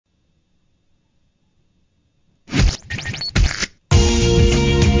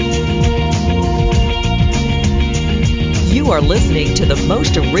are listening to the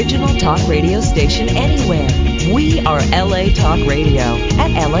most original talk radio station anywhere. We are LA Talk Radio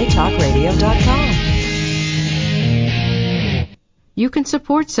at latalkradio.com. You can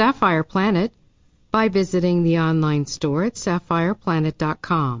support Sapphire Planet by visiting the online store at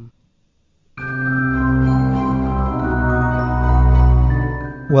sapphireplanet.com.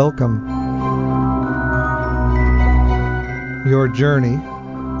 Welcome. Your journey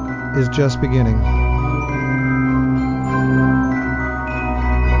is just beginning.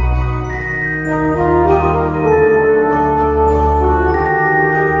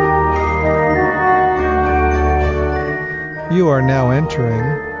 You are now entering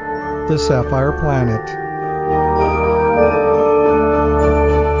the Sapphire Planet.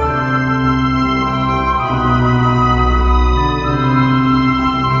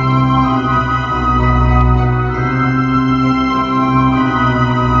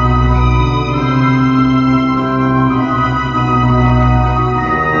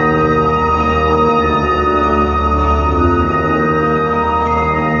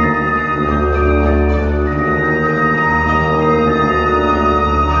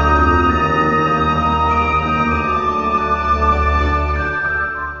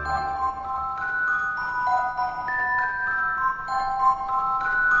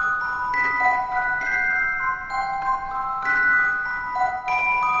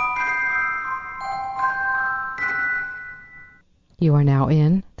 You are now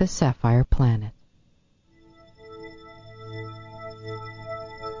in the Sapphire Planet.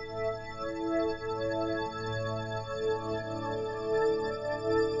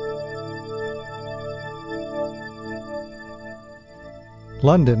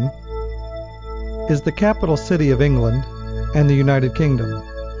 London is the capital city of England and the United Kingdom,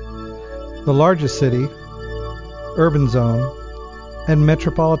 the largest city, urban zone, and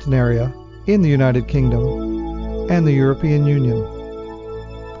metropolitan area in the United Kingdom and the European Union.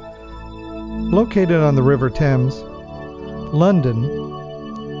 Located on the River Thames,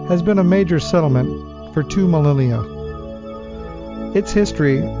 London has been a major settlement for 2 millennia. Its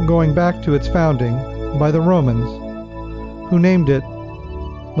history going back to its founding by the Romans, who named it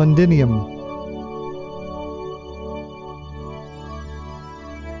Londinium.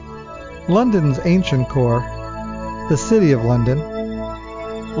 London's ancient core, the City of London,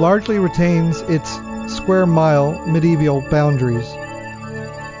 largely retains its square-mile medieval boundaries.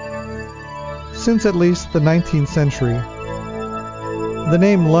 Since at least the 19th century, the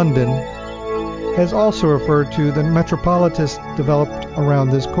name London has also referred to the metropolis developed around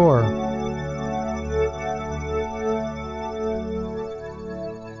this core.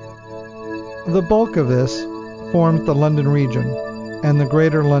 The bulk of this forms the London region and the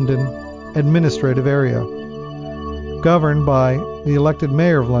Greater London administrative area, governed by the elected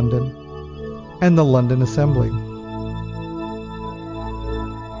Mayor of London and the London Assembly.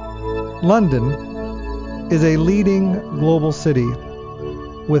 London is a leading global city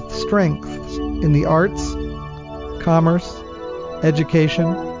with strengths in the arts, commerce, education,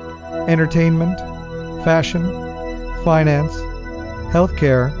 entertainment, fashion, finance,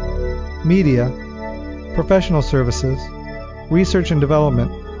 healthcare, media, professional services, research and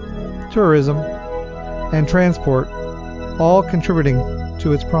development, tourism, and transport, all contributing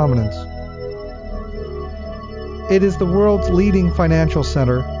to its prominence. It is the world's leading financial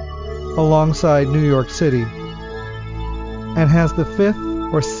center alongside New York City and has the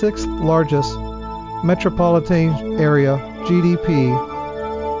 5th or 6th largest metropolitan area GDP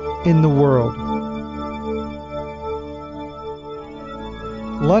in the world.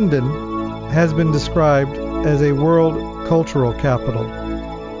 London has been described as a world cultural capital.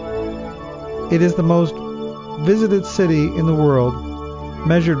 It is the most visited city in the world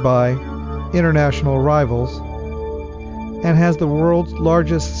measured by international rivals and has the world's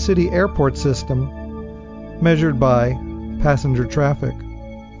largest city airport system measured by passenger traffic.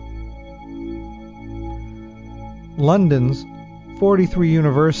 London's 43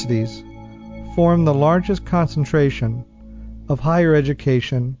 universities form the largest concentration of higher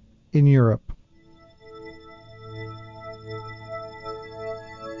education in Europe.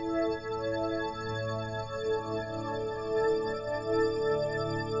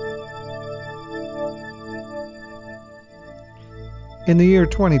 In the year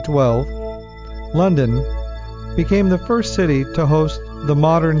 2012, London became the first city to host the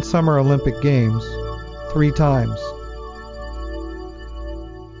modern Summer Olympic Games 3 times.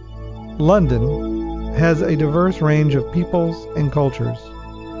 London has a diverse range of peoples and cultures,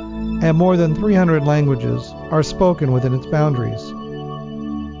 and more than 300 languages are spoken within its boundaries.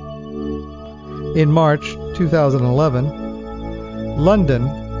 In March 2011, London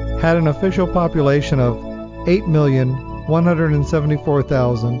had an official population of 8,100,000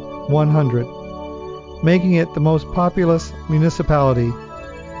 174,100, making it the most populous municipality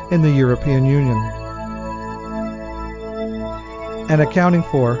in the European Union, and accounting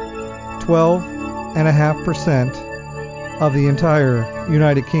for 12.5% of the entire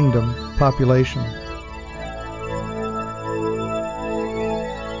United Kingdom population.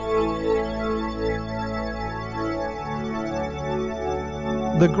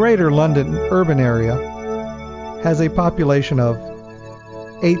 The Greater London urban area has a population of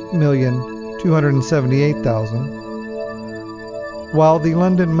 8,278,000, while the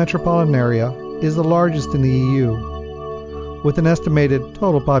London metropolitan area is the largest in the EU, with an estimated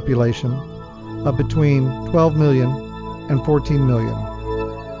total population of between 12 million and 14 million.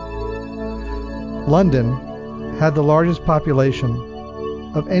 London had the largest population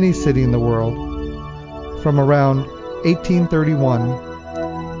of any city in the world from around 1831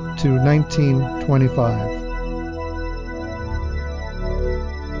 to 1925.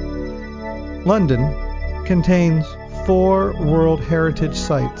 London contains 4 World Heritage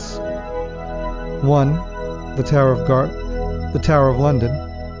Sites. 1. The Tower of London.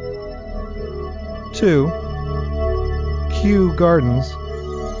 2. Kew Gardens.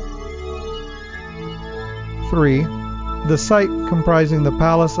 3. The site comprising the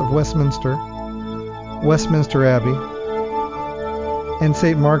Palace of Westminster, Westminster Abbey, and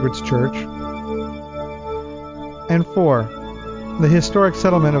St. Margaret's Church. And 4. The historic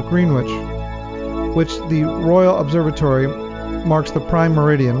settlement of Greenwich, which the Royal Observatory marks the prime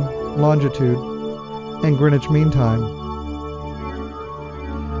meridian, longitude, and Greenwich Mean Time.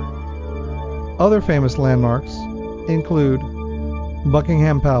 Other famous landmarks include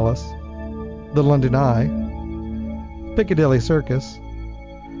Buckingham Palace, the London Eye, Piccadilly Circus,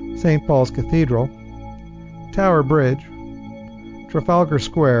 St. Paul's Cathedral, Tower Bridge, Trafalgar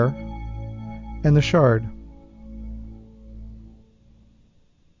Square, and the Shard.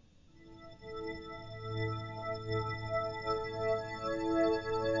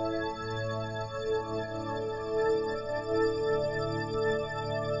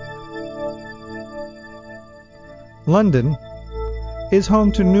 London is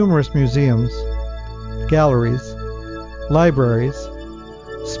home to numerous museums, galleries, libraries,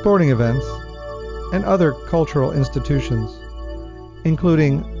 sporting events, and other cultural institutions,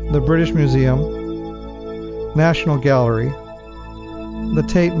 including the British Museum, National Gallery, the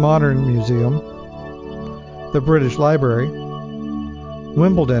Tate Modern Museum, the British Library,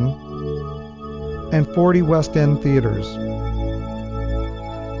 Wimbledon, and 40 West End theatres.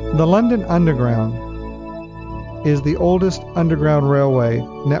 The London Underground is the oldest underground railway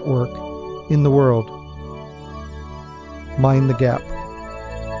network in the world. Mind the gap.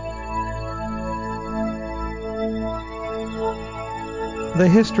 The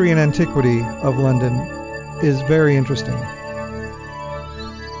history and antiquity of London is very interesting.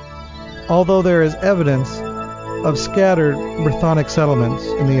 Although there is evidence of scattered Brythonic settlements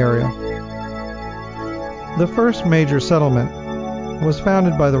in the area, the first major settlement was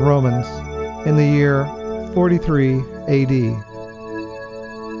founded by the Romans in the year 43 AD.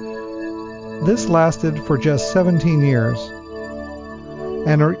 This lasted for just 17 years,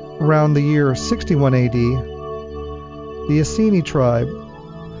 and around the year 61 AD, the Iceni tribe,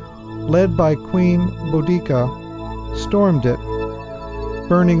 led by Queen Boudica, stormed it,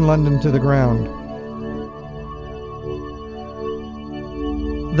 burning London to the ground.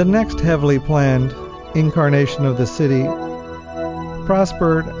 The next heavily planned incarnation of the city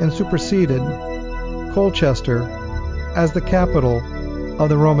prospered and superseded Colchester as the capital of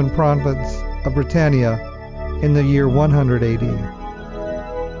the Roman province of Britannia in the year 100 AD.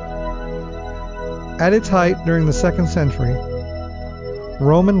 At its height during the 2nd century,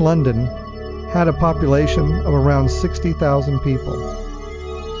 Roman London had a population of around 60,000 people.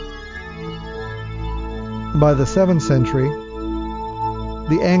 By the 7th century,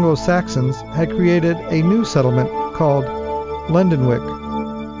 the Anglo-Saxons had created a new settlement called Londonwick,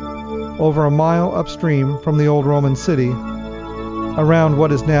 over a mile upstream from the old Roman city, around what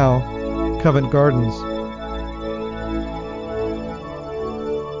is now Covent Gardens.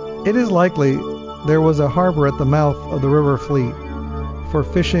 It is likely there was a harbor at the mouth of the River Fleet for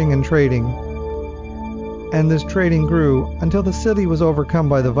fishing and trading, and this trading grew until the city was overcome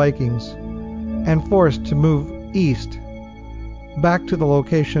by the Vikings and forced to move east, back to the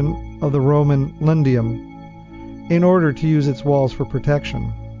location of the Roman Lundium, in order to use its walls for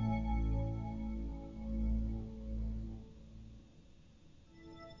protection.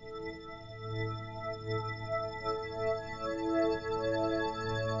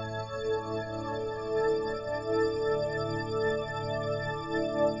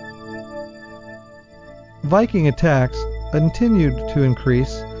 Viking attacks continued to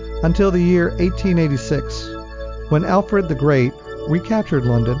increase until the year 1886, when Alfred the Great recaptured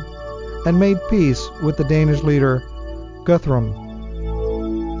London and made peace with the Danish leader Guthrum.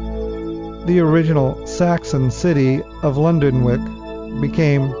 The original Saxon city of Londonwick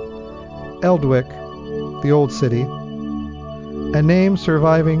became Eldwick, the Old City, a name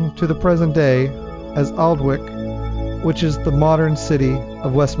surviving to the present day as Aldwick, which is the modern city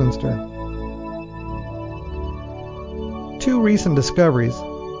of Westminster. Two recent discoveries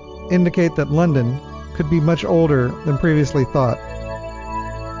indicate that London could be much older than previously thought.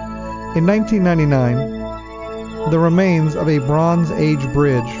 In 1999, the remains of a Bronze Age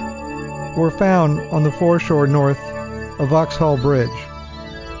bridge were found on the foreshore north of Vauxhall Bridge.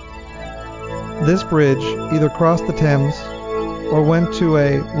 This bridge either crossed the Thames or went to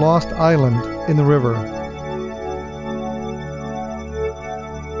a lost island in the river.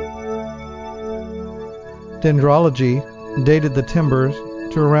 Dendrology dated the timbers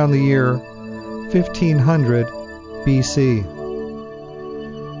to around the year 1500 BC.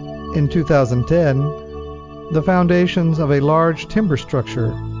 In 2010, the foundations of a large timber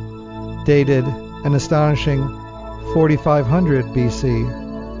structure, dated an astonishing 4500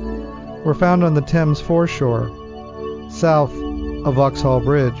 BC, were found on the Thames foreshore, south of Vauxhall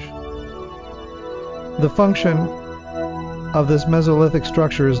Bridge. The function of this Mesolithic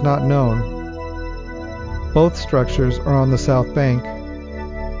structure is not known. Both structures are on the south bank,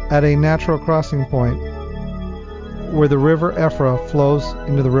 at a natural crossing point where the River Effra flows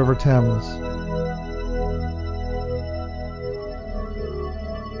into the River Thames.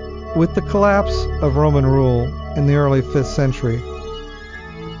 With the collapse of Roman rule in the early 5th century,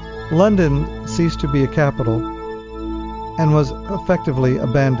 London ceased to be a capital and was effectively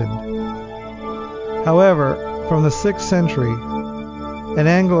abandoned. However, from the 6th century, an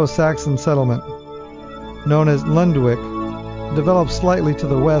Anglo-Saxon settlement known as Lundwick developed slightly to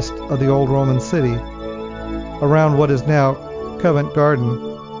the west of the old Roman city, around what is now Covent Garden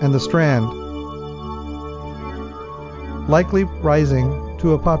and the Strand, likely rising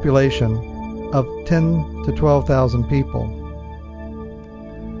to a population of 10 to 12,000 people.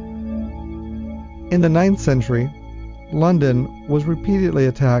 In the 9th century, London was repeatedly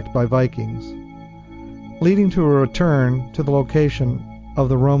attacked by Vikings, leading to a return to the location of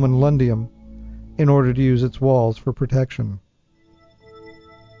the Roman Lundium in order to use its walls for protection.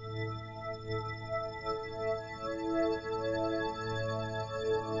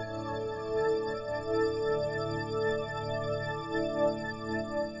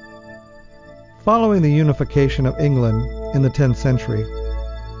 Following the unification of England in the 10th century,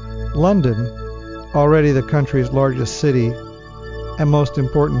 London, already the country's largest city and most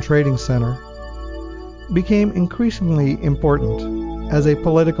important trading center, became increasingly important as a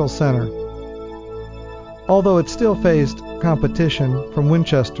political center. Although it still faced competition from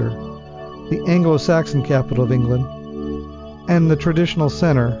Winchester, the Anglo-Saxon capital of England, and the traditional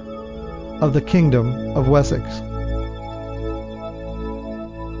center of the Kingdom of Wessex.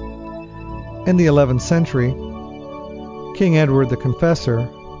 In the 11th century, King Edward the Confessor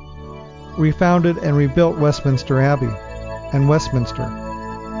refounded and rebuilt Westminster Abbey and Westminster,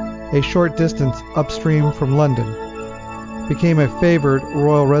 a short distance upstream from London, became a favored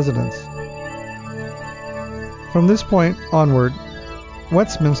royal residence. From this point onward,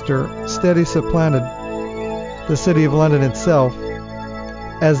 Westminster steadily supplanted the City of London itself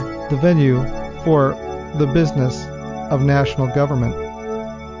as the venue for the business of national government.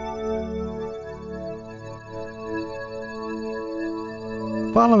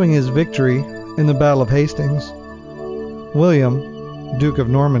 Following his victory in the Battle of Hastings, William, Duke of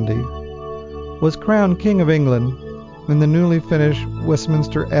Normandy, was crowned King of England in the newly finished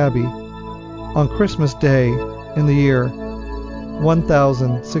Westminster Abbey on Christmas Day in the year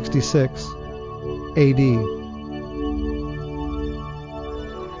 1066 A.D.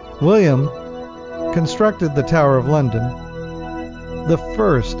 William constructed the Tower of London, the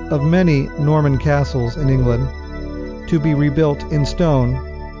first of many Norman castles in England to be rebuilt in stone,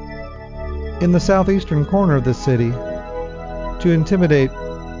 in the southeastern corner of the city to intimidate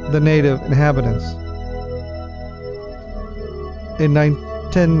the native inhabitants. In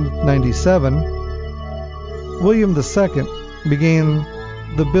 1097, William II began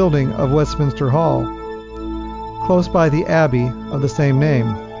the building of Westminster Hall, close by the abbey of the same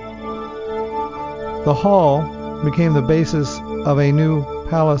name. The hall became the basis of a new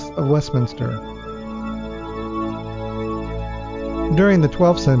Palace of Westminster. During the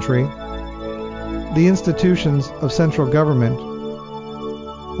 12th century, the institutions of central government,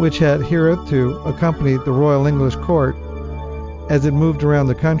 which had hitherto accompanied the Royal English Court as it moved around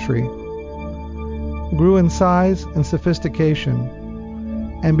the country, grew in size and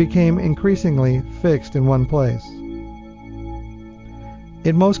sophistication and became increasingly fixed in one place.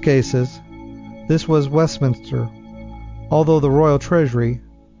 In most cases, this was Westminster, although the royal treasury,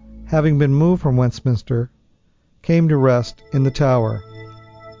 having been moved from Westminster, came to rest in the Tower.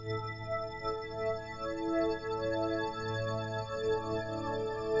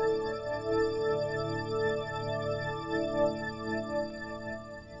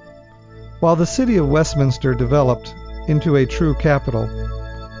 While the city of Westminster developed into a true capital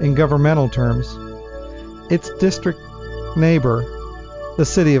in governmental terms, its district neighbor, the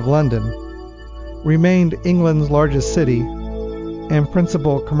City of London, remained England's largest city and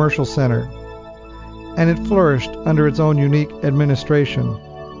principal commercial center, and it flourished under its own unique administration,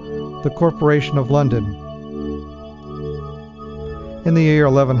 the Corporation of London. In the year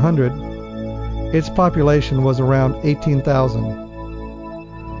 1100, its population was around 18,000.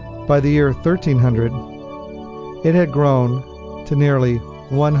 By the year 1300, it had grown to nearly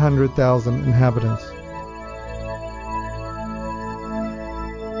 100,000 inhabitants.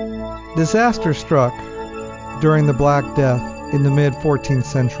 Disaster struck during the Black Death in the mid-14th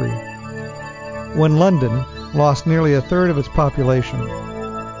century, when London lost nearly a third of its population.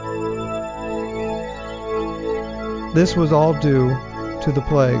 This was all due to the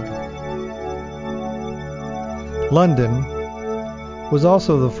plague. London was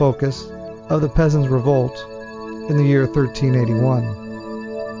also the focus of the Peasants' Revolt in the year 1381.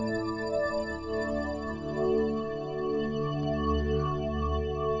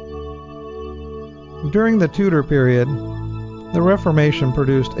 During the Tudor period, the Reformation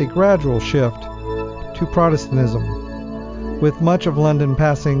produced a gradual shift to Protestantism, with much of London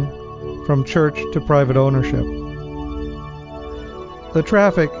passing from church to private ownership. The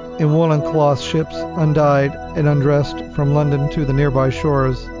traffic in woolen cloth ships undyed and undressed from London to the nearby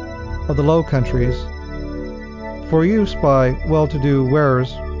shores of the Low Countries for use by well-to-do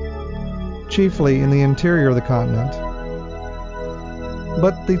wearers, chiefly in the interior of the continent.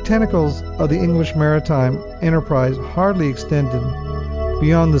 But the tentacles of the English maritime enterprise hardly extended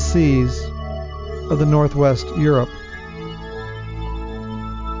beyond the seas of the northwest Europe.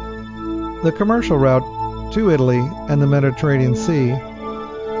 The commercial route to Italy and the Mediterranean Sea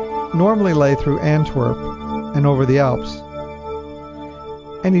normally lay through Antwerp and over the Alps.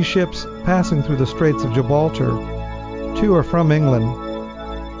 Any ships passing through the Straits of Gibraltar to or from England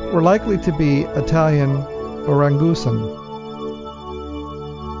were likely to be Italian or Ragusan.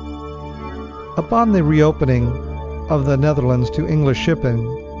 Upon the reopening of the Netherlands to English shipping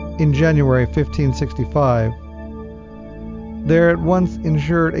in January 1565, there at once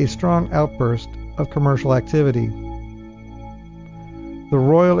ensued a strong outburst of commercial activity. The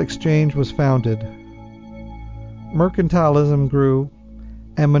Royal Exchange was founded. Mercantilism grew,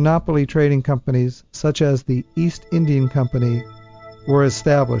 and monopoly trading companies such as the East Indian Company were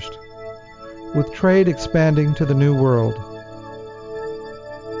established, with trade expanding to the New World.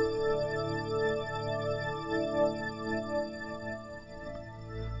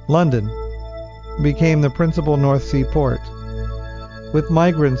 London became the principal North Sea port, with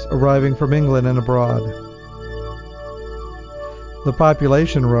migrants arriving from England and abroad. The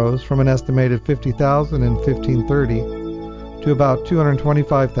population rose from an estimated 50,000 in 1530 to about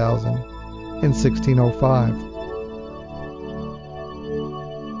 225,000 in 1605.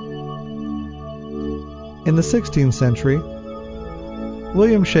 In the 16th century,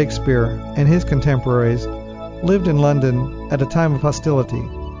 William Shakespeare and his contemporaries lived in London at a time of hostility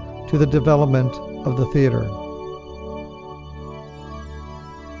to the development of the theatre.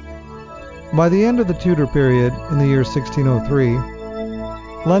 By the end of the Tudor period, in the year 1603,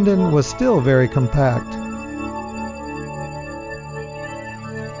 London was still very compact.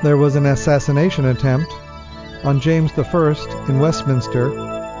 There was an assassination attempt on James I in Westminster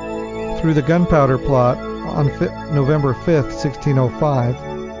through the Gunpowder Plot on November 5, 1605.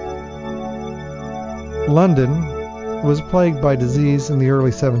 London was plagued by disease in the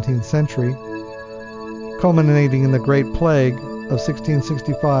early 17th century, culminating in the Great Plague of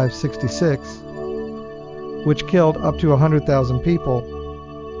 1665-66, which killed up to 100,000 people,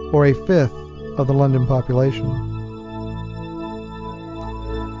 or a fifth of the London population.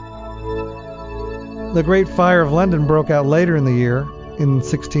 The Great Fire of London broke out later in the year, in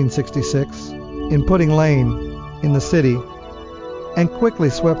 1666, in Pudding Lane in the city, and quickly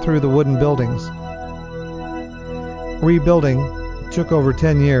swept through the wooden buildings. Rebuilding took over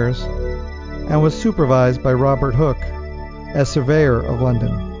 10 years and was supervised by Robert Hooke as surveyor of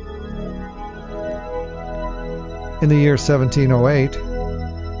London. In the year 1708,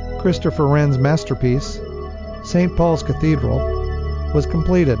 Christopher Wren's masterpiece, St. Paul's Cathedral, was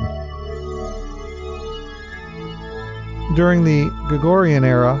completed. During the Gregorian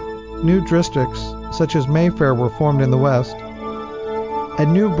era, new districts such as Mayfair were formed in the west,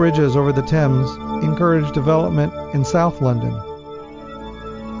 and new bridges over the Thames encouraged development in South London.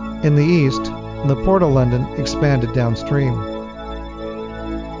 In the east, the Port of London expanded downstream.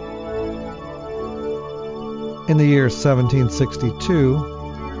 In the year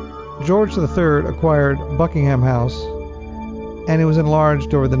 1762, George III acquired Buckingham House, and it was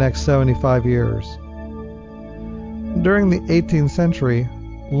enlarged over the next 75 years. During the 18th century,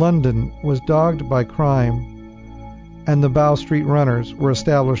 London was dogged by crime, and the Bow Street Runners were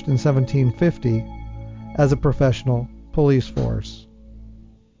established in 1750 as a professional police force.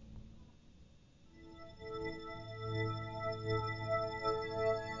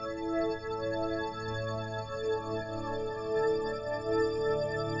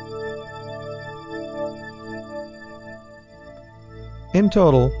 In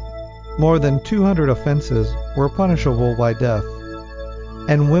total, more than 200 offenses were punishable by death,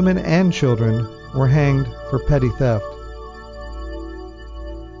 and women and children were hanged for petty theft.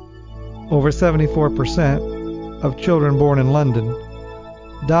 Over 74% of children born in London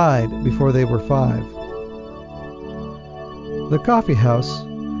died before they were 5. The coffee house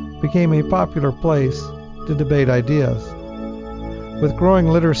became a popular place to debate ideas. With growing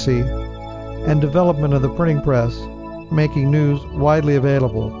literacy and development of the printing press making news widely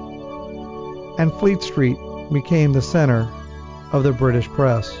available, and Fleet Street became the center of the British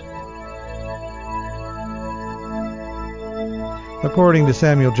press. According to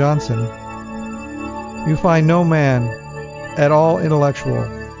Samuel Johnson, you find no man at all intellectual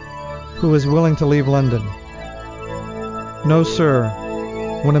who is willing to leave London. No, sir,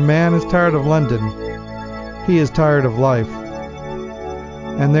 when a man is tired of London, he is tired of life.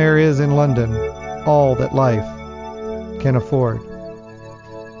 And there is in London all that life can afford.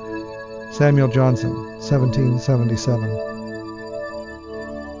 Samuel Johnson, 1777.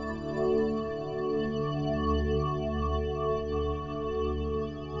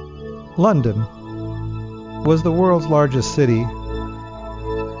 London was the world's largest city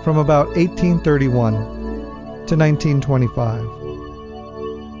from about 1831 to 1925.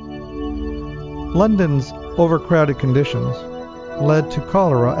 London's overcrowded conditions led to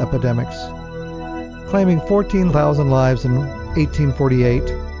cholera epidemics, claiming 14,000 lives in 1848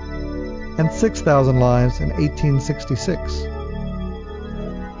 and 6,000 lives in 1866.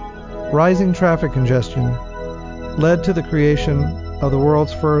 Rising traffic congestion led to the creation of the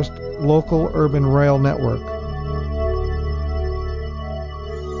world's first local urban rail network.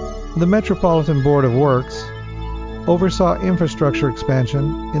 The Metropolitan Board of Works oversaw infrastructure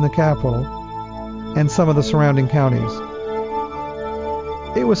expansion in the capital and some of the surrounding counties.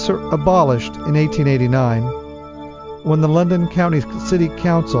 It was abolished in 1889 when the London County City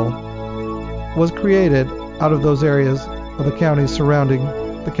Council was created out of those areas of the counties surrounding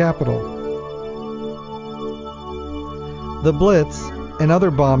the capital. The Blitz and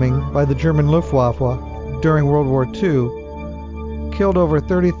other bombing by the German Luftwaffe during World War II killed over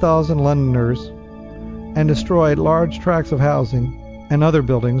 30,000 Londoners and destroyed large tracts of housing and other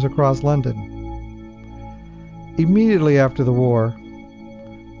buildings across London. Immediately after the war,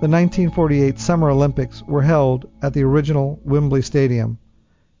 the 1948 Summer Olympics were held at the original Wembley Stadium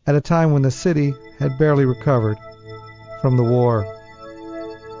at a time when the city had barely recovered from the war.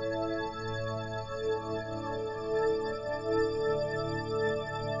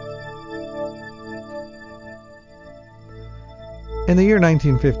 In the year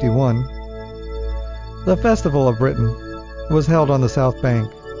 1951, the Festival of Britain was held on the South Bank.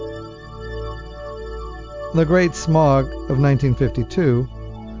 The Great Smog of 1952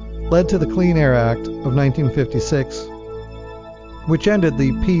 led to the Clean Air Act of 1956, which ended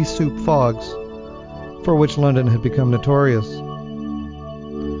the pea soup fogs for which London had become notorious.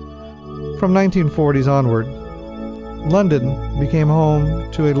 From 1940s onward, London became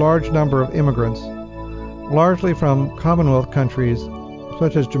home to a large number of immigrants, largely from Commonwealth countries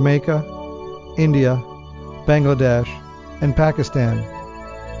such as Jamaica, India, Bangladesh, and Pakistan,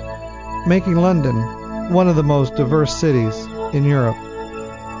 making London one of the most diverse cities in Europe.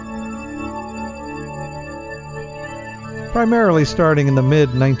 Primarily starting in the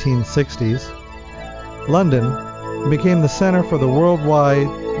mid-1960s, London became the center for the worldwide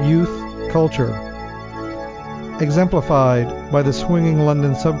youth culture, exemplified by the swinging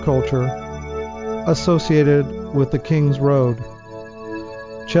London subculture associated with the King's Road,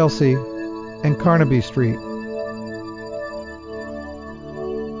 Chelsea, and Carnaby Street.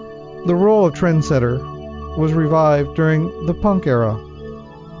 The role of trendsetter was revived during the punk era.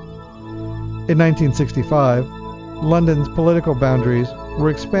 In 1965, London's political boundaries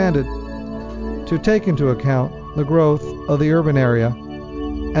were expanded to take into account the growth of the urban area,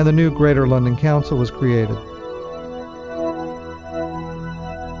 and the new Greater London Council was created.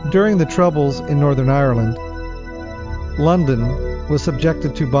 During the Troubles in Northern Ireland, London was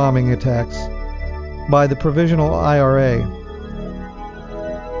subjected to bombing attacks by the Provisional IRA.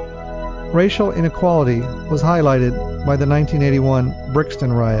 Racial inequality was highlighted by the 1981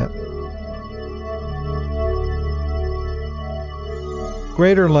 Brixton riot.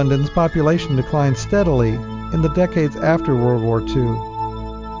 Greater London's population declined steadily in the decades after World War II,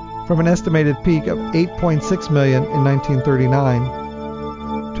 from an estimated peak of 8.6 million in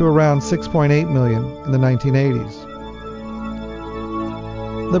 1939 to around 6.8 million in the 1980s.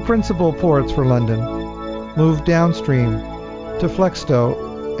 The principal ports for London moved downstream to Felixstowe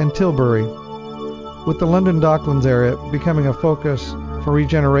and Tilbury, with the London Docklands area becoming a focus for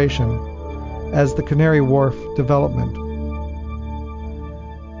regeneration as the Canary Wharf development.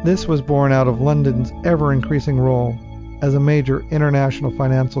 This was born out of London's ever-increasing role as a major international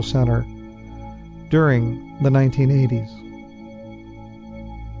financial center during the 1980s.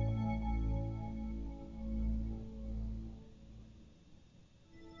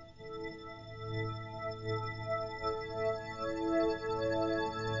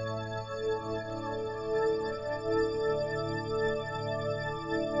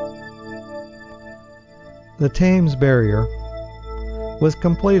 The Thames Barrier was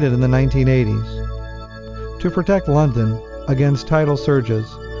completed in the 1980s to protect London against tidal surges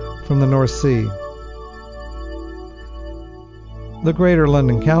from the North Sea. The Greater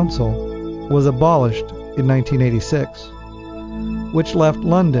London Council was abolished in 1986, which left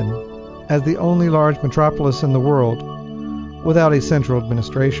London as the only large metropolis in the world without a central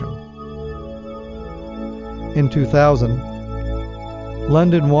administration. In 2000,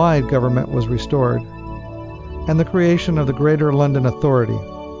 London-wide government was restored, and the creation of the Greater London Authority.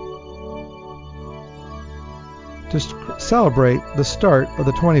 To celebrate the start of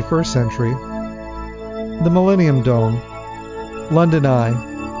the 21st century, the Millennium Dome, London Eye,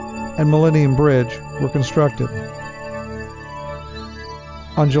 and Millennium Bridge were constructed.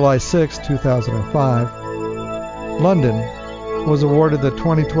 On July 6, 2005, London was awarded the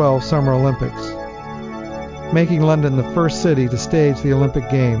 2012 Summer Olympics, making London the first city to stage the Olympic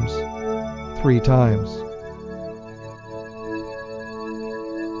Games 3 times.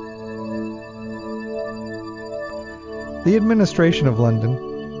 The administration of London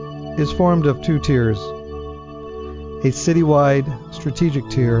is formed of 2 tiers, a citywide strategic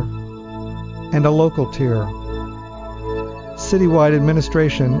tier and a local tier. Citywide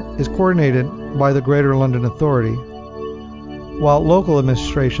administration is coordinated by the Greater London Authority, while local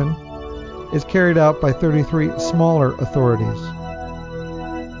administration is carried out by 33 smaller authorities.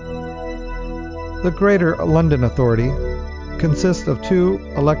 The Greater London Authority consists of 2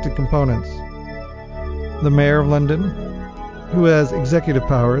 elected components: the Mayor of London, who has executive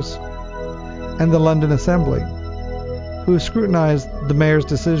powers, and the London Assembly, who scrutinize the mayor's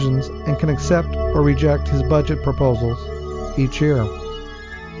decisions and can accept or reject his budget proposals each year.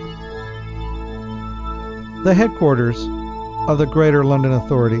 The headquarters of the Greater London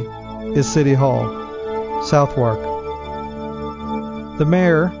Authority is City Hall, Southwark. The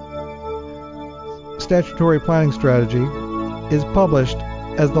mayor's statutory planning strategy is published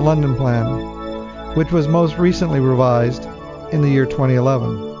as the London Plan, which was most recently revised in the year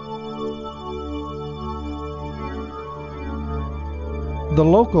 2011. The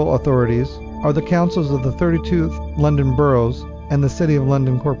local authorities are the councils of the 32 London boroughs and the City of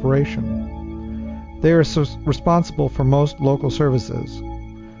London Corporation. They are responsible for most local services,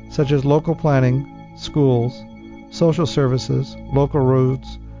 such as local planning, schools, social services, local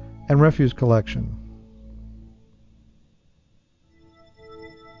roads, and refuse collection.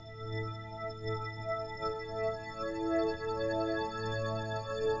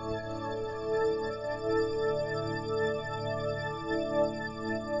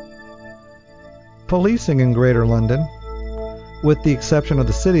 Policing in Greater London, with the exception of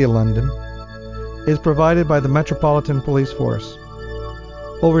the City of London, is provided by the Metropolitan Police Force,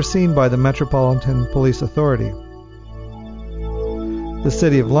 overseen by the Metropolitan Police Authority. The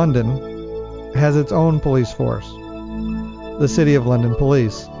City of London has its own police force, the City of London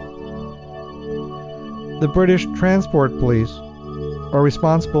Police. The British Transport Police are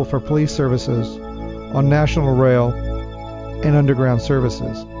responsible for police services on national rail and underground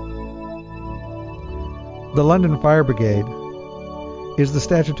services. The London Fire Brigade is the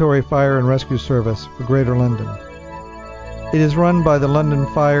statutory fire and rescue service for Greater London. It is run by the London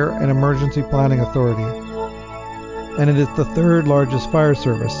Fire and Emergency Planning Authority, and it is the 3rd largest fire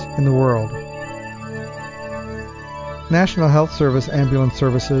service in the world. National Health Service ambulance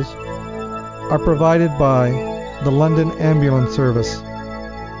services are provided by the London Ambulance Service,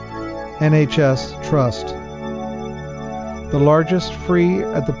 NHS Trust, the largest free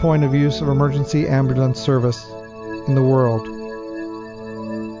at the point of use of emergency ambulance service in the world.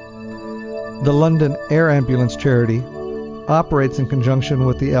 The London Air Ambulance Charity operates in conjunction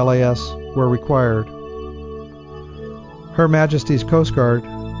with the LAS where required. Her Majesty's Coast Guard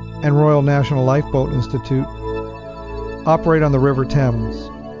and Royal National Lifeboat Institute operate on the River Thames.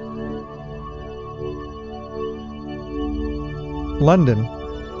 London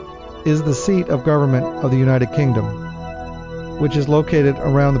is the seat of government of the United Kingdom, which is located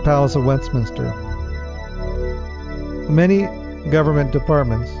around the Palace of Westminster. Many government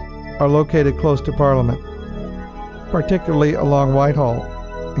departments are located close to Parliament, particularly along Whitehall,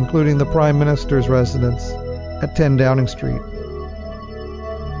 including the Prime Minister's residence at 10 Downing Street.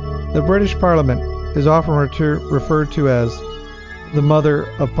 The British Parliament is often referred to as the Mother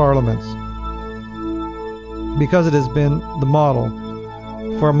of Parliaments, because it has been the model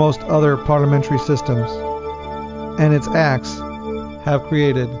for most other parliamentary systems, and its acts have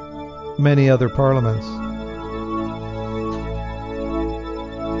created many other parliaments.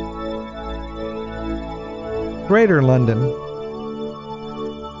 Greater London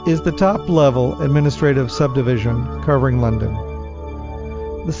is the top-level administrative subdivision covering London.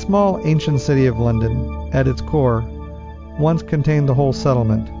 The small ancient city of London, at its core, once contained the whole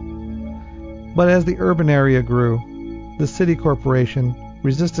settlement. But as the urban area grew, the city corporation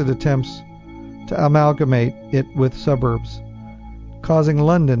resisted attempts to amalgamate it with suburbs, causing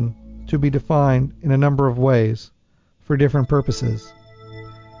London to be defined in a number of ways for different purposes,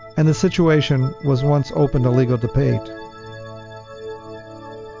 and the situation was once open to legal debate.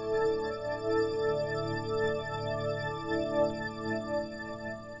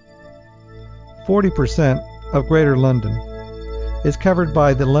 "40% of Greater London is covered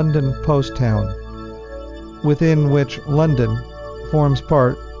by the London Post Town, within which London forms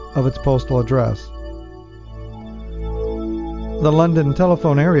part of its postal address. The London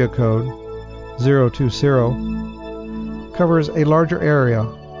telephone area code 020 covers a larger area,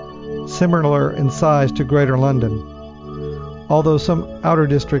 similar in size to Greater London, although some outer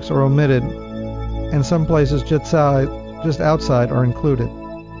districts are omitted and some places just outside are included.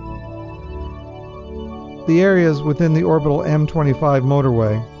 The areas within the orbital M25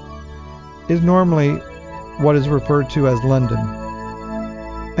 motorway is normally what is referred to as London,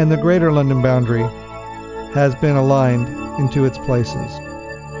 and the Greater London boundary has been aligned into its places.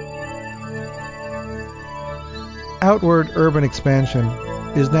 Outward urban expansion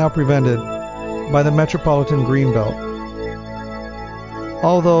is now prevented by the Metropolitan Greenbelt,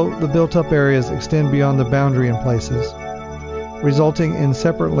 although the built-up areas extend beyond the boundary in places, resulting in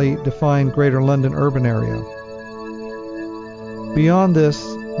separately defined Greater London urban area. Beyond this,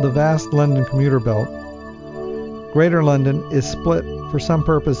 the vast London commuter belt, Greater London is split for some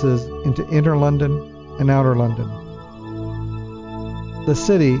purposes into Inner London and Outer London. The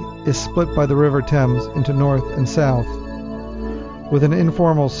city is split by the River Thames into North and South, with an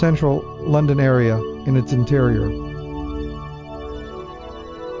informal central London area in its interior.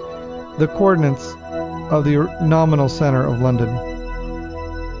 The coordinates of the nominal center of London,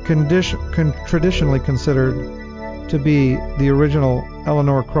 traditionally considered to be the original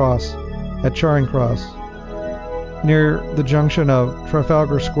Eleanor Cross at Charing Cross, near the junction of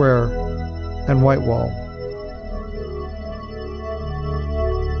Trafalgar Square and Whitewall.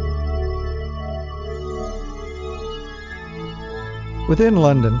 Within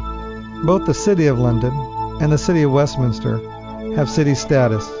London, both the City of London and the City of Westminster have city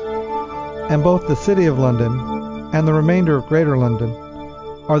status, and both the City of London and the remainder of Greater London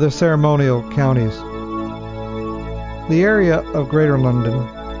are the ceremonial counties. The area of Greater London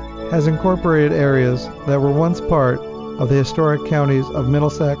has incorporated areas that were once part of the historic counties of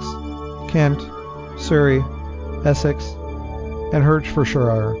Middlesex, Kent, Surrey, Essex, and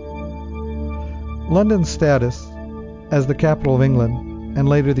Hertfordshire. London's status as the capital of England and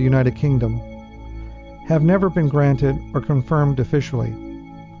later the United Kingdom have never been granted or confirmed officially.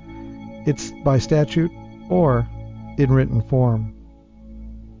 It's by statute or in written form.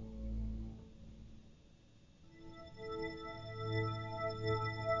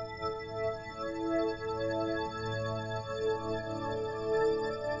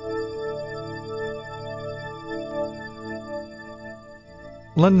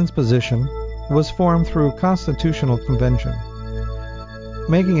 London's position was formed through constitutional convention,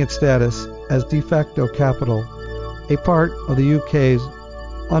 making its status as de facto capital a part of the UK's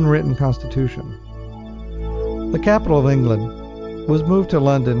unwritten constitution. The capital of England was moved to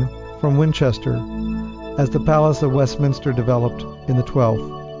London from Winchester as the Palace of Westminster developed in the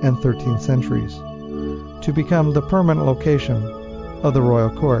 12th and 13th centuries, to become the permanent location of the royal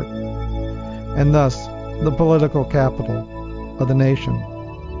court, and thus the political capital of the nation.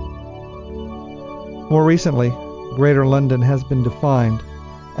 More recently, Greater London has been defined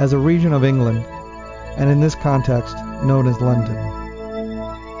as a region of England, and in this context known as London.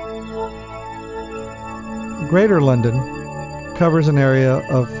 Greater London covers an area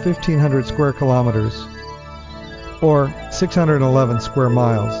of 1,500 square kilometers, or 611 square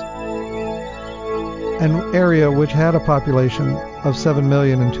miles, an area which had a population of 7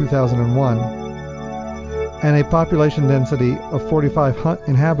 million in 2001 and a population density of 45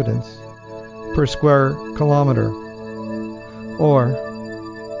 inhabitants per square kilometer, or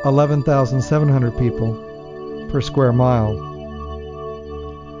 11,700 people per square mile.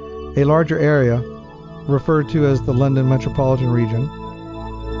 A larger area, referred to as the London Metropolitan Region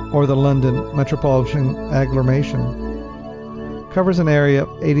or the London Metropolitan Agglomeration, covers an area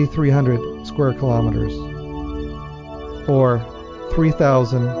of 8,300 square kilometers, or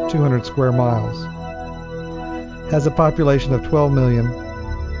 3,200 square miles, has a population of 12 million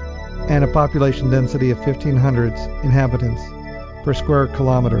and a population density of 1,500 inhabitants per square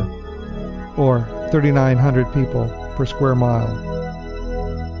kilometer, or 3,900 people per square mile.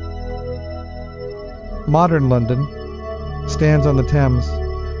 Modern London stands on the Thames,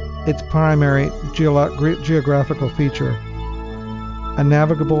 its primary geographical feature, a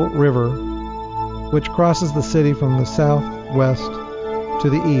navigable river which crosses the city from the south-west to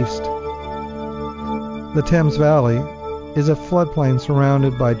the east. The Thames Valley is a floodplain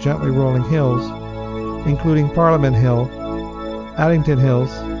surrounded by gently rolling hills, including Parliament Hill, Addington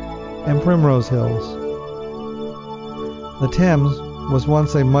Hills, and Primrose Hills. The Thames was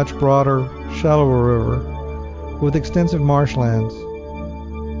once a much broader, shallower river with extensive marshlands.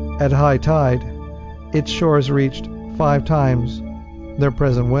 At high tide, its shores reached 5 times their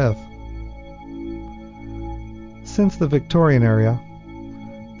present width. Since the Victorian era,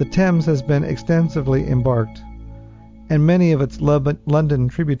 the Thames has been extensively embarked, and many of its London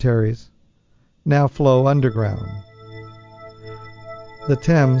tributaries now flow underground. The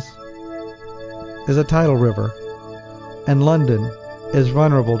Thames is a tidal river, and London is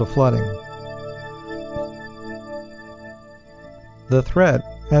vulnerable to flooding. The threat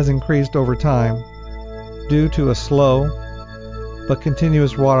has increased over time due to a slow but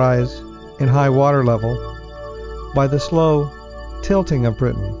continuous rise in high water level by the slow tilting of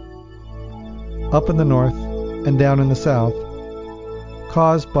Britain up in the north and down in the south,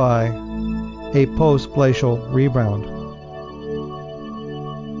 caused by a post-glacial rebound.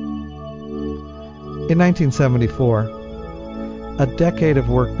 In 1974, a decade of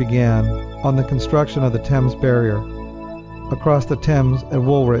work began on the construction of the Thames Barrier across the Thames at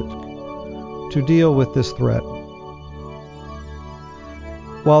Woolwich to deal with this threat.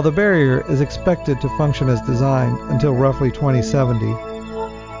 While the barrier is expected to function as designed until roughly 2070,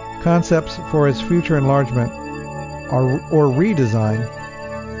 concepts for its future enlargement or redesign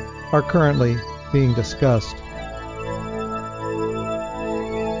are currently being discussed.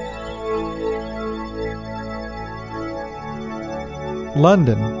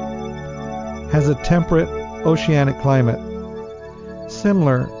 London has a temperate oceanic climate,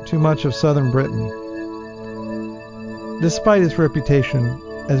 similar to much of southern Britain. Despite its reputation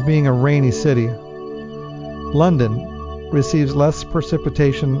as being a rainy city, London receives less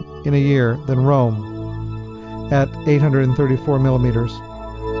precipitation in a year than Rome, at 834 millimeters,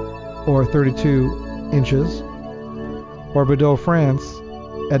 or 32 inches, or Bordeaux, France,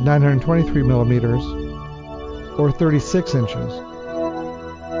 at 923 millimeters, or 36 inches.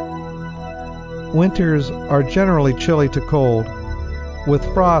 Winters are generally chilly to cold, with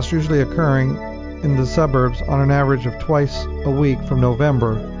frost usually occurring in the suburbs on an average of twice a week from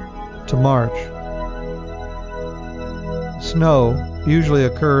November to March. Snow usually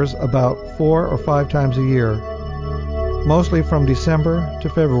occurs about 4 or 5 times a year, mostly from December to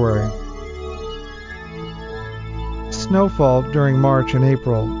February. Snowfall during March and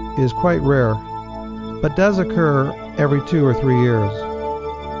April is quite rare, but does occur every 2 or 3 years.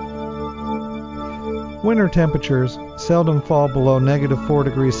 Winter temperatures seldom fall below -4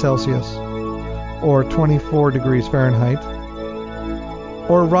 degrees Celsius, or 24 degrees Fahrenheit,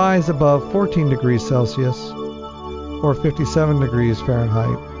 or rise above 14 degrees Celsius, or 57 degrees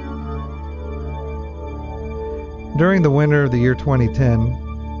Fahrenheit. During the winter of the year 2010,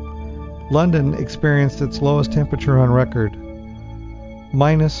 London experienced its lowest temperature on record,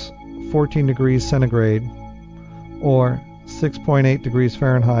 -14 degrees centigrade, or 6.8 degrees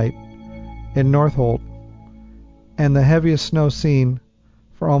Fahrenheit, in Northolt, and the heaviest snow seen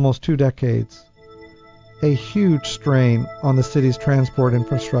for almost 2 decades, a huge strain on the city's transport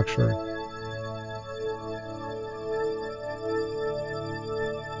infrastructure.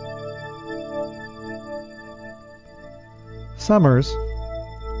 Summers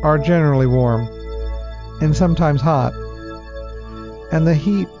are generally warm and sometimes hot, and the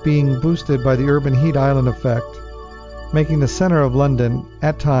heat being boosted by the urban heat island effect, making the center of London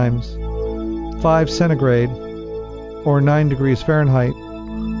at times 5 centigrade or 9 degrees Fahrenheit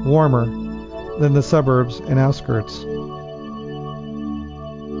warmer than the suburbs and outskirts.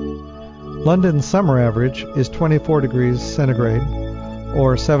 London's summer average is 24 degrees centigrade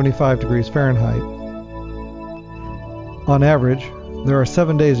or 75 degrees Fahrenheit. On average, there are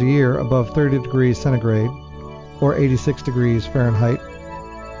 7 days a year above 30 degrees centigrade or 86 degrees Fahrenheit,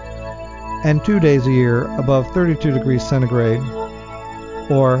 and 2 days a year above 32 degrees centigrade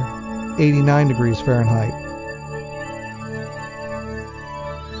or 89 degrees Fahrenheit.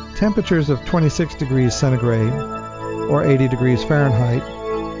 Temperatures of 26 degrees centigrade or 80 degrees Fahrenheit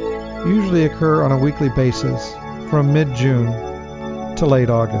usually occur on a weekly basis from mid-June to late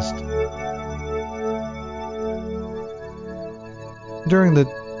August. During the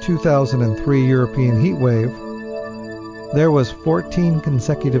 2003 European heat wave, there was 14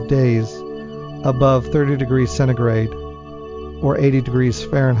 consecutive days above 30 degrees centigrade or 80 degrees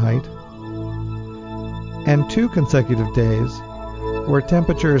Fahrenheit, and 2 consecutive days where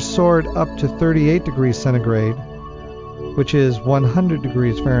temperatures soared up to 38 degrees centigrade, which is 100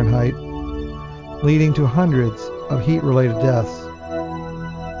 degrees Fahrenheit, leading to hundreds of heat-related deaths.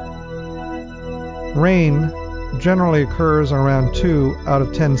 Rain generally occurs around 2 out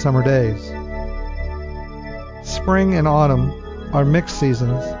of 10 summer days. Spring and autumn are mixed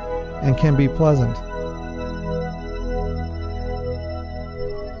seasons and can be pleasant.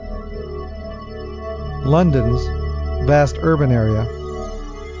 London's vast urban area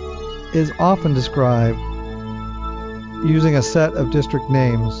is often described using a set of district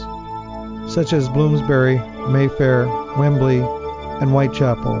names such as Bloomsbury, Mayfair, Wembley, and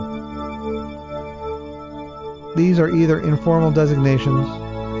Whitechapel. These are either informal designations,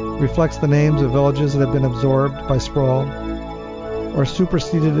 reflects the names of villages that have been absorbed by sprawl, or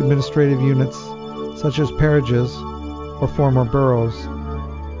superseded administrative units such as peerages or former boroughs.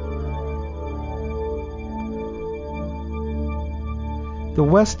 The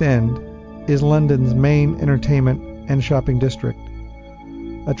West End is London's main entertainment and shopping district,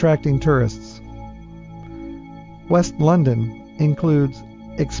 attracting tourists. West London includes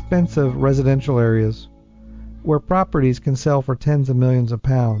expensive residential areas where properties can sell for tens of millions of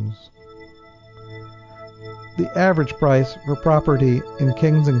pounds. The average price for property in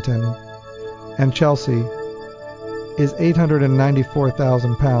Kensington and Chelsea is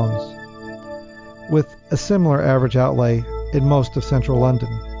 £894,000, with a similar average outlay in most of central London.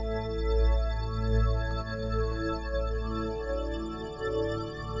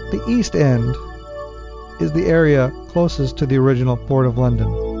 The East End is the area closest to the original Port of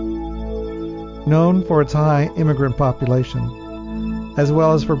London, known for its high immigrant population, as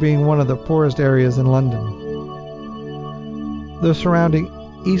well as for being one of the poorest areas in London. The surrounding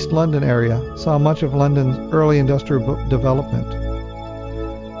East London area saw much of London's early industrial development.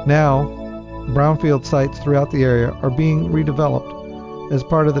 Now, brownfield sites throughout the area are being redeveloped as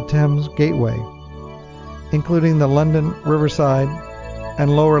part of the Thames Gateway, including the London Riverside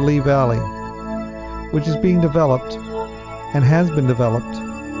and Lower Lee Valley, which is being developed and has been developed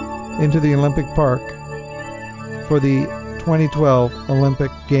into the Olympic Park for the 2012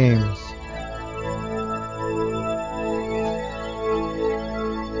 Olympic Games.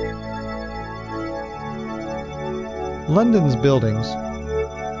 London's buildings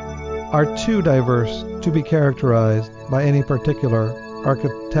are too diverse to be characterized by any particular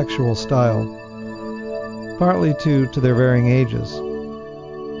architectural style, partly due to their varying ages.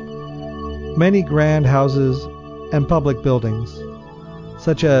 Many grand houses and public buildings,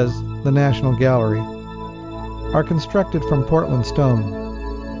 such as the National Gallery, are constructed from Portland stone.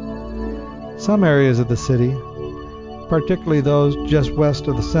 Some areas of the city, particularly those just west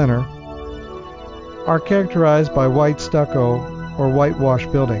of the center, are characterized by white stucco or whitewash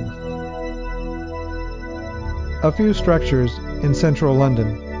buildings. A few structures in central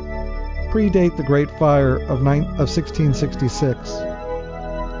London predate the Great Fire of 1666.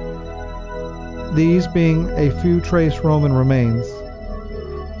 These being a few trace Roman remains,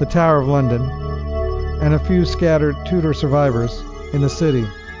 the Tower of London, and a few scattered Tudor survivors in the city.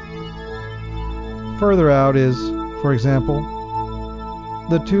 Further out is, for example,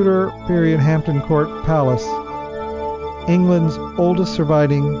 the Tudor period Hampton Court Palace, England's oldest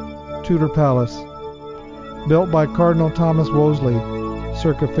surviving Tudor palace, built by Cardinal Thomas Wolsey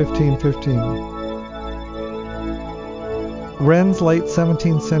circa 1515. Wren's late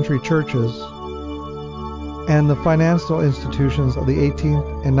 17th century churches and the financial institutions of the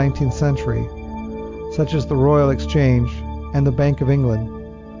 18th and 19th century, such as the Royal Exchange and the Bank of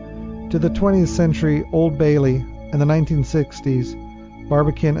England, to the 20th century Old Bailey and the 1960s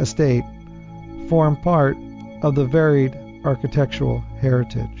Barbican Estate, form part of the varied architectural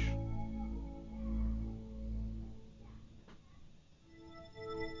heritage.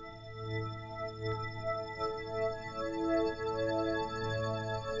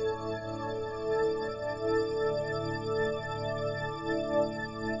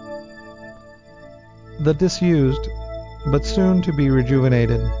 The disused, but soon to be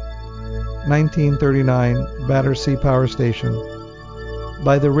rejuvenated, 1939 Battersea Power Station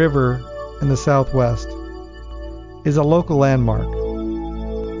by the river in the southwest is a local landmark.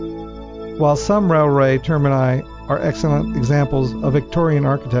 While some railway termini are excellent examples of Victorian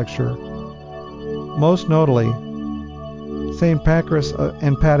architecture, most notably St. Pancras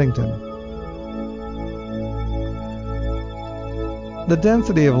and Paddington. The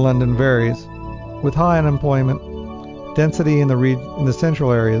density of London varies, with high unemployment, density in the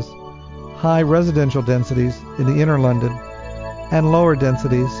central areas, high residential densities in the inner London, and lower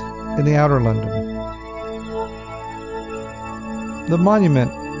densities in the outer London. The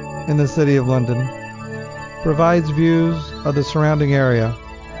monument in the City of London provides views of the surrounding area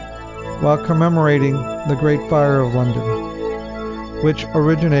while commemorating the Great Fire of London, which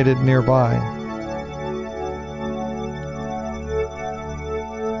originated nearby.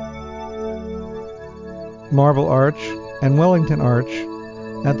 Marble Arch and Wellington Arch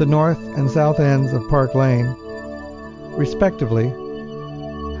at the north and south ends of Park Lane, respectively,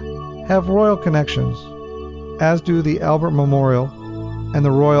 have royal connections, as do the Albert Memorial and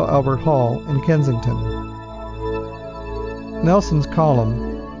the Royal Albert Hall in Kensington. Nelson's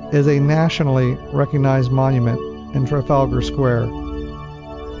Column is a nationally recognized monument in Trafalgar Square,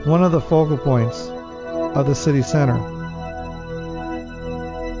 one of the focal points of the city center.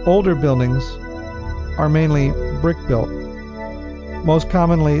 Older buildings are mainly brick-built, most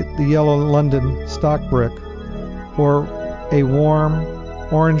commonly the yellow London stock brick, or a warm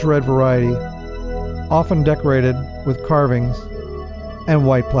orange-red variety, often decorated with carvings and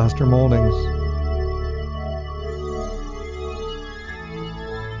white plaster moldings.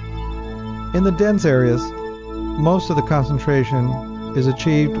 In the dense areas, most of the concentration is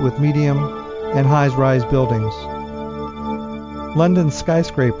achieved with medium and high-rise buildings. London's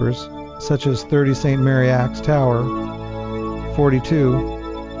skyscrapers, such as 30 St. Mary Axe Tower, 42,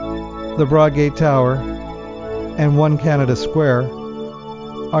 the Broadgate Tower, and 1 Canada Square,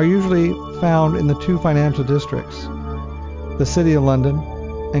 are usually found in the two financial districts, the City of London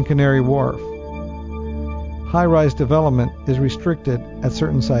and Canary Wharf. High-rise development is restricted at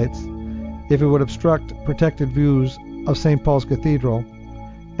certain sites if it would obstruct protected views of St. Paul's Cathedral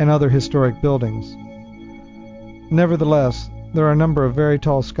and other historic buildings. Nevertheless, there are a number of very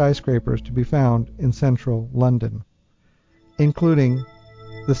tall skyscrapers to be found in central London, including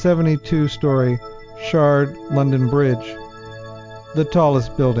the 72-story Shard London Bridge, the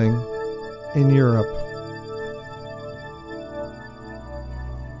tallest building in Europe.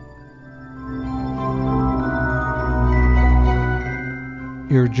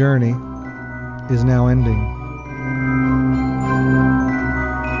 Your journey is now ending.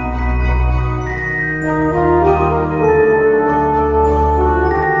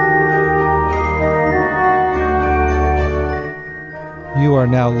 You are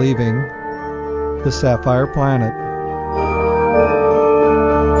now leaving the Sapphire Planet.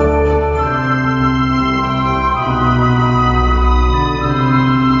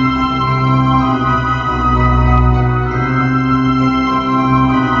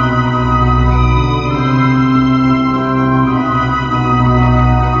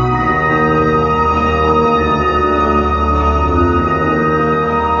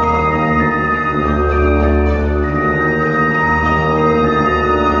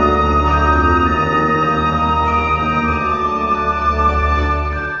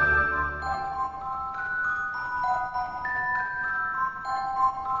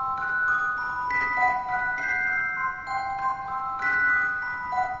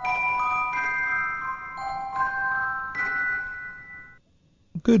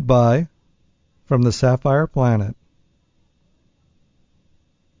 Goodbye from the Sapphire Planet.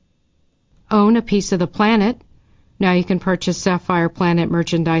 Own a piece of the planet? Now you can purchase Sapphire Planet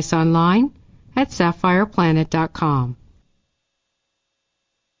merchandise online at sapphireplanet.com.